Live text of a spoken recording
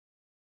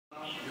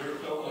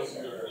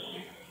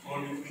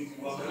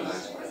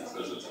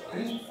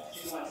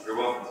You're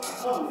welcome.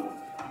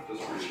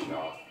 Just for you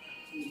now.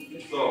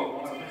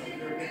 So,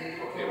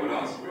 okay, what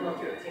else? We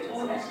don't get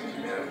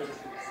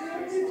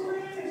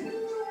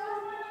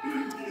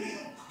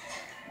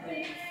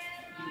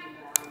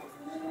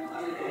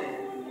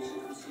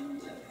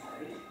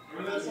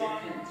remember that song?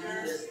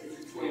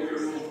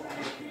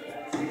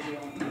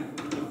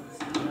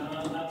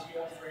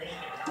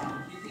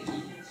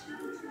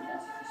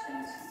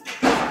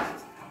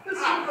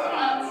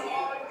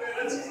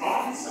 That's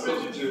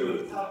awesome.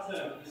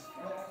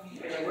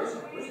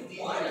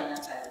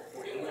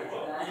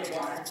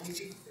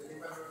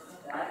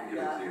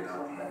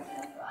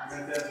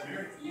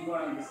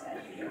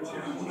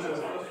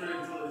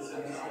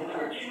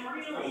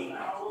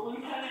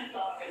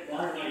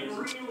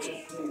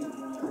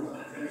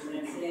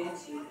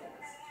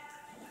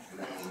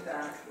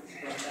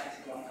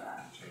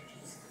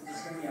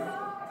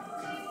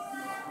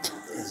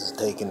 This is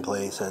taking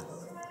place at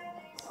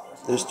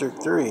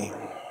District 3,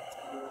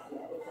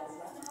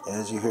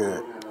 as you hear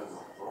it.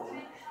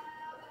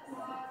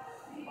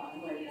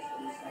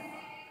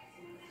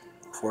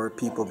 Four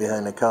people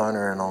behind the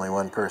counter and only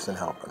one person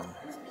helping them.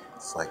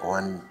 It's like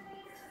 1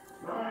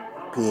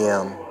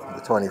 p.m.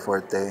 the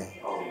 24th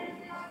day,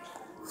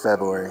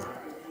 February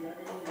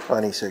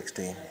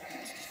 2016.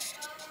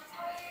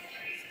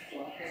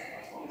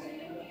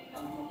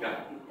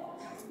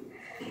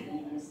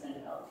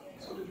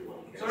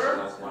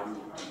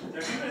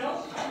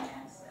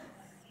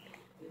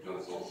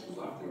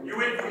 You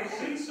wait for the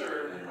police,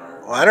 or?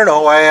 Well, I don't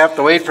know why I have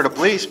to wait for the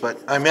police, but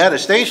I'm at a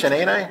station,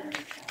 ain't I?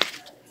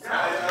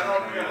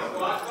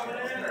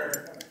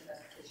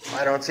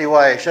 I don't see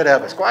why I should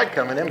have a squad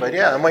coming in, but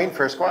yeah, I'm waiting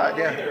for a squad,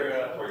 yeah.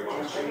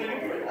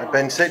 I've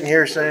been sitting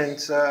here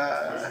since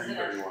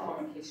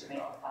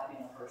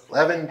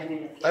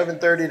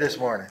 11:30 this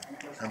morning.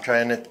 I'm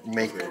trying to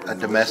make a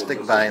domestic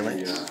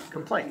violence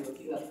complaint.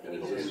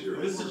 Is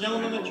this the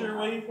gentleman that you're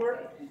waiting for?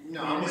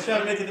 No, he's trying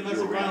to make a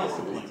domestic violence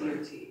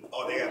complaint.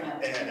 Oh, they had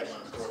that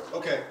one.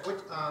 Okay,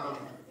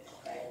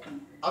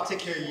 I'll take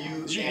care of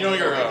you. You know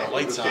your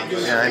lights on.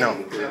 Yeah, I know.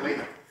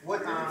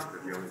 What? All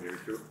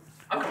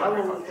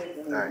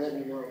right.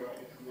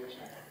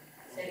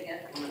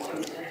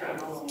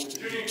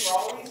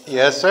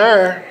 Yes,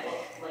 sir.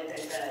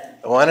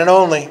 The one and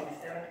only.